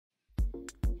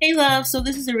Hey love, so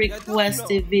this is a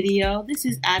requested video. This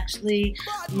is actually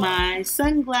my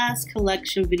sunglass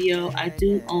collection video. I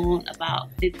do own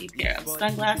about 50 pair of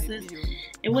sunglasses.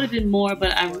 It would have been more,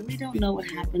 but I really don't know what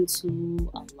happened to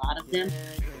a lot of them.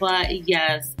 But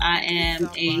yes, I am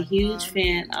a huge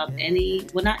fan of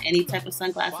not any type of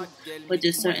sunglasses, but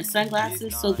just certain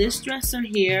sunglasses. So this dresser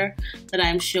here that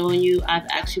I'm showing you, I've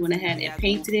actually went ahead and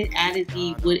painted it, added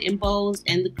the wood embossed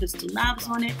and the crystal knobs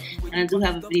on it. And I do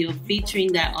have a video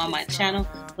featuring that on my channel.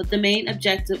 But the main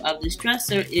objective of this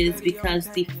dresser is because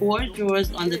the 4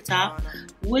 drawers on the top,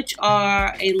 which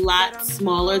are a lot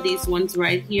smaller, these ones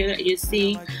right here that you're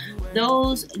seeing,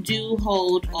 those do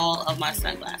hold all of my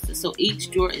sunglasses. So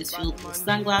each drawer is filled with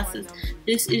sunglasses.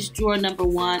 This is drawer number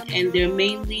 1, and they're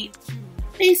mainly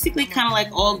basically kind of like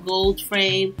all gold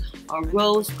frame or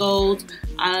rose gold.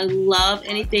 I love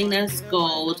anything that's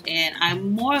gold, and I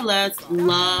more or less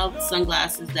love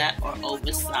sunglasses that are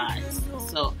oversized.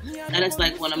 So that is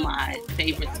like one of my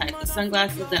favorite types of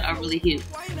sunglasses that are really huge.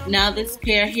 Now this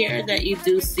pair here that you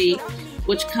do see,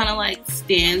 which kind of like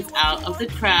stands out of the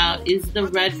crowd, is the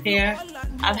red pair.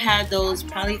 I've had those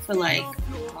probably for like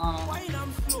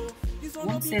I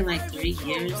want to say like 3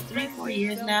 years, 3-4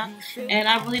 years now, and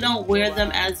I really don't wear them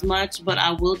as much, but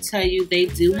I will tell you they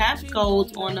do have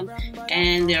gold on them,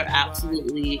 and they're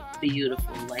absolutely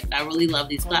beautiful. Like, I really love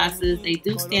these glasses. They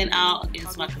do stand out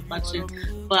against my complexion,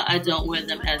 but I don't wear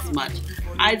them as much.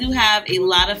 I do have a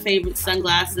lot of favorite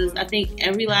sunglasses. I think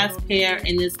every last pair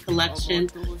in this collection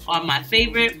are my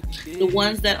favorite. The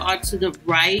ones that are to the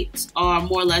right are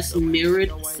more or less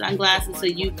mirrored sunglasses, so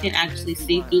you can actually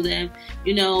see through them.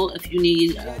 You know, if you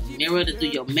need a mirror to do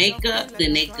your makeup,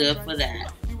 then they're good for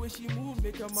that.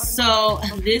 So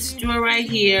this drawer right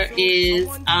here is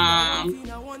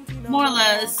more or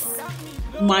less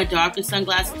my darker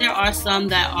sunglasses. There are some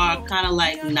that are kind of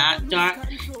like not dark,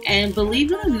 and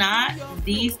believe it or not,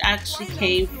 these actually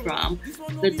came from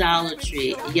the Dollar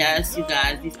Tree. Yes, you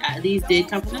guys, these did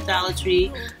come from the Dollar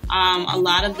Tree. A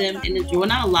lot of them in the drawer,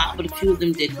 not a lot, but a few of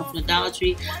them did come from the Dollar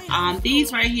Tree.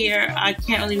 These right here, I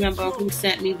can't really remember who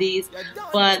sent me these,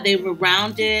 but they were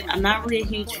rounded. I'm not really a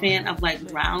huge fan of like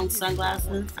round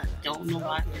sunglasses. I don't know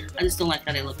why. I just don't like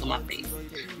how they look on my face.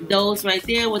 Those right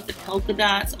there with the polka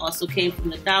dots also came from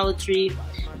the Dollar Tree.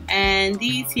 And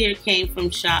these here came from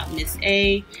Shop Miss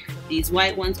A. These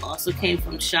white ones also came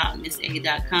from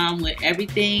shopmissa.com, where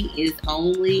everything is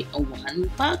only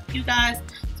 $1, you guys.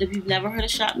 So if you've never heard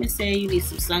of Shop Miss A, you need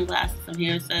some sunglasses, some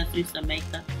hair accessories, some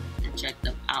makeup, and check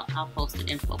them out. I'll post the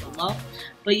info below.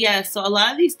 But yeah, so a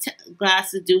lot of these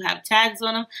glasses do have tags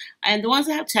on them, and the ones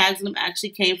that have tags on them actually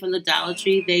came from the Dollar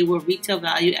Tree. They were retail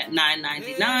value at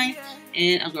 $9.99,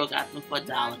 and a girl got them for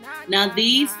 $1. Now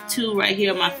these two right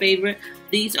here are my favorite.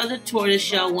 These are the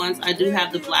tortoiseshell ones. I do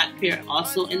have the black pair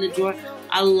also in the drawer.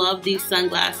 I love these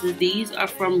sunglasses. These are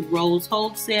from Rose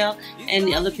Wholesale, and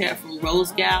the other pair are from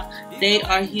Rose Gal. They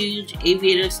are huge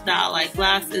aviator style like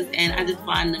glasses, and I just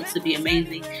find them to be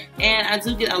amazing. And I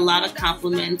do get a lot of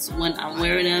compliments when I'm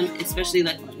wearing them, especially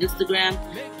like on Instagram.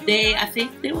 I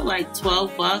think they were like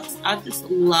 $12. I just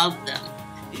love them.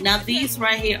 Now these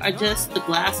right here are just the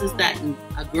glasses that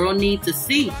a girl needs to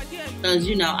see, because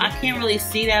you know I can't really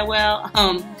see that well,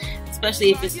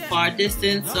 especially if it's far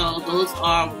distance. So those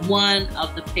are one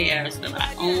of the pairs that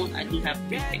I own. I do have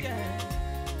 3 pairs.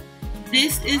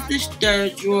 This is the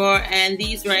third drawer, and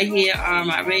these right here are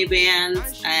my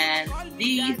Ray-Bans, and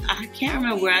these, I can't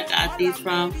remember where I got these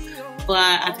from,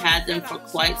 but I've had them for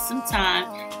quite some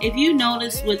time. If you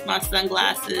notice with my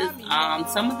sunglasses,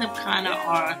 some of them kind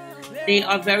of they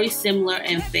are very similar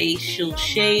in facial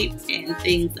shape and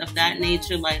things of that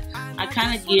nature. Like, I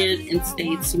kind of geared and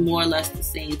stayed to more or less the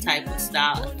same type of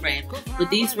style and frame. But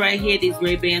these right here, these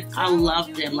Ray-Bans, I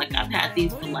love them. Like, I've had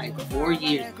these for like 4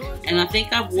 years, and I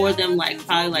think I've wore them like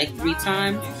probably like 3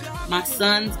 times. My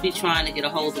sons be trying to get a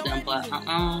hold of them, but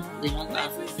leave my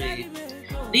glasses be.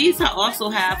 These I also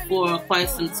have for quite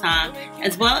some time,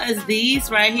 as well as these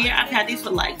right here. I've had these for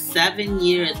like 7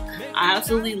 years. I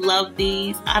absolutely love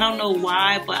these. I don't know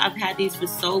why, but I've had these for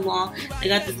so long. They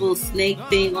got this little snake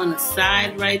thing on the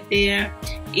side right there,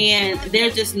 and they're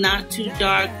just not too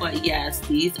dark. But yes,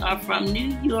 these are from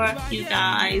New York, you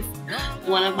guys.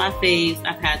 One of my faves.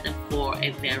 I've had them for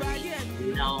a very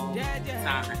long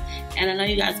time, and I know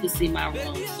you guys can see my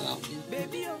room, so.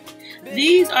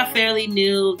 These are fairly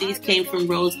new. These came from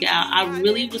Rose Gal. I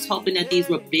really was hoping that these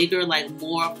were bigger, like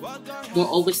more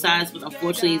oversized, but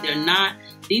unfortunately they're not.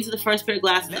 These are the first pair of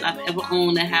glasses that I've ever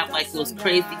owned that have like those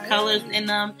crazy colors in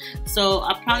them. So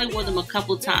I probably wore them a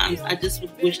couple times. I just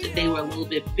wish that they were a little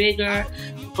bit bigger,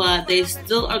 but they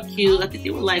still are cute. I think they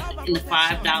were like in the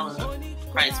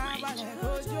 $5 price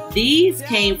range. These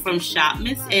came from Shop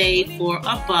Miss A for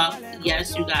 $1.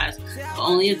 Yes, you guys, for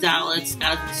only $1. It's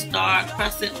got a star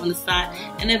crescent on the side,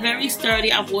 and they're very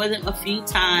sturdy. I've worn them a few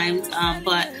times,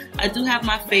 but I do have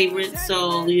my favorites.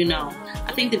 So, you know,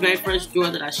 I think the very first drawer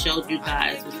that I showed you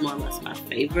guys was more or less my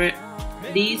favorite.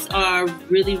 These are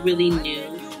really, really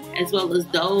new, as well as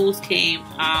those came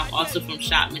also from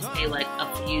Shop Miss A like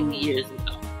a few years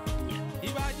ago.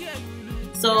 Yeah.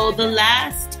 So the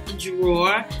last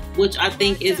drawer, which I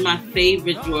think is my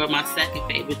favorite drawer, my second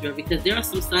favorite drawer, because there are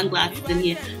some sunglasses in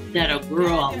here that a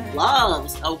girl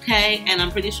loves, okay? And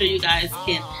I'm pretty sure you guys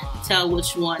can tell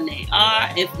which one they are.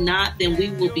 If not, then we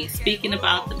will be speaking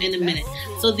about them in a minute.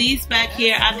 So these back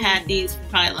here, I've had these for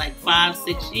probably like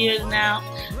 5-6 years now.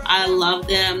 I love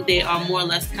them. They are more or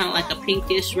less kind of like a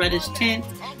pinkish reddish tint.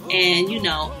 And you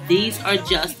know, these are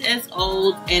just as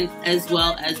old and as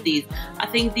well as these. I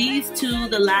think these two,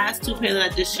 the last two pairs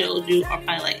that I just showed you, are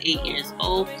probably like 8 years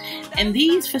old. And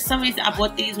these, for some reason, I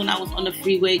bought these when I was on the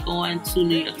freeway going to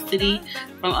New York City,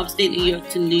 from upstate New York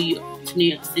to New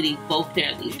York City, both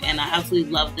pair of these, and I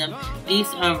absolutely love them. These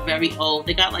are very old.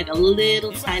 They got like a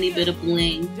little tiny bit of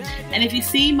bling. And if you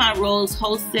see my Rose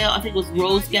Wholesale, I think it was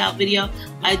Rose Gal video,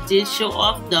 I did show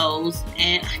off those,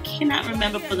 and I cannot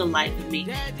remember for the life of me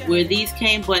where these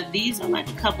came, but these are like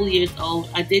a couple years old.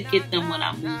 I did get them when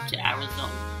I moved to Arizona.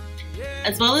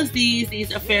 As well as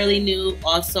these are fairly new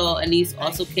also, and these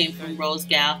also came from Rose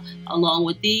Gal, along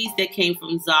with these that came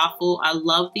from Zoffel. I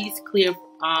love these clear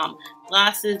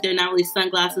glasses. They're not really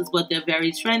sunglasses, but they're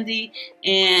very trendy,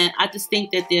 and I just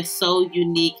think that they're so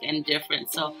unique and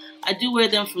different. So I do wear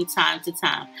them from time to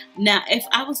time. Now, if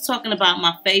I was talking about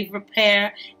my favorite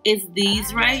pair, it's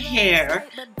these right here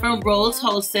from Rose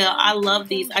Wholesale. I love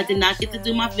these. I did not get to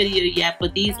do my video yet,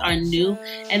 but these are new,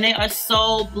 and they are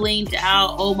so blinged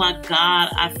out. Oh my God,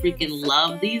 I freaking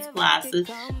love these glasses.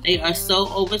 They are so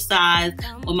oversized.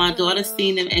 When my daughter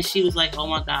seen them, and she was like, oh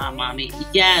my God, mommy.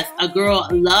 Yes, a girl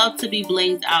loves to be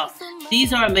blinged out.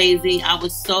 These are amazing. I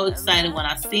was so excited when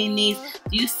I seen these.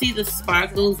 Do you see the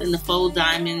sparkles and the faux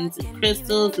diamonds and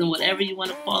crystals and whatever you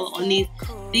want to call it on these?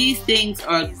 These things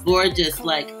are gorgeous.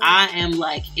 Like, I am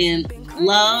like in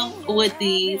love with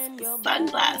these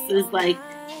sunglasses. Like,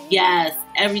 yes,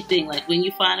 everything. Like, when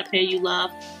you find a pair you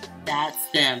love,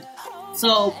 that's them.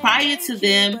 So prior to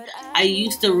them, I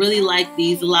used to really like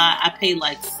these a lot. I paid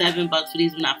like $7 for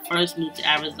these when I first moved to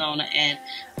Arizona, and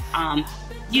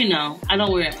you know, I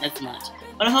don't wear them as much.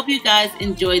 But I hope you guys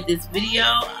enjoyed this video.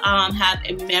 Have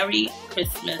a Merry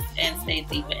Christmas and stay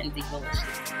diva and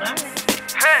divalicious. Bye.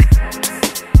 Hey,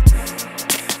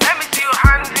 let me see your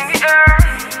hands in the air.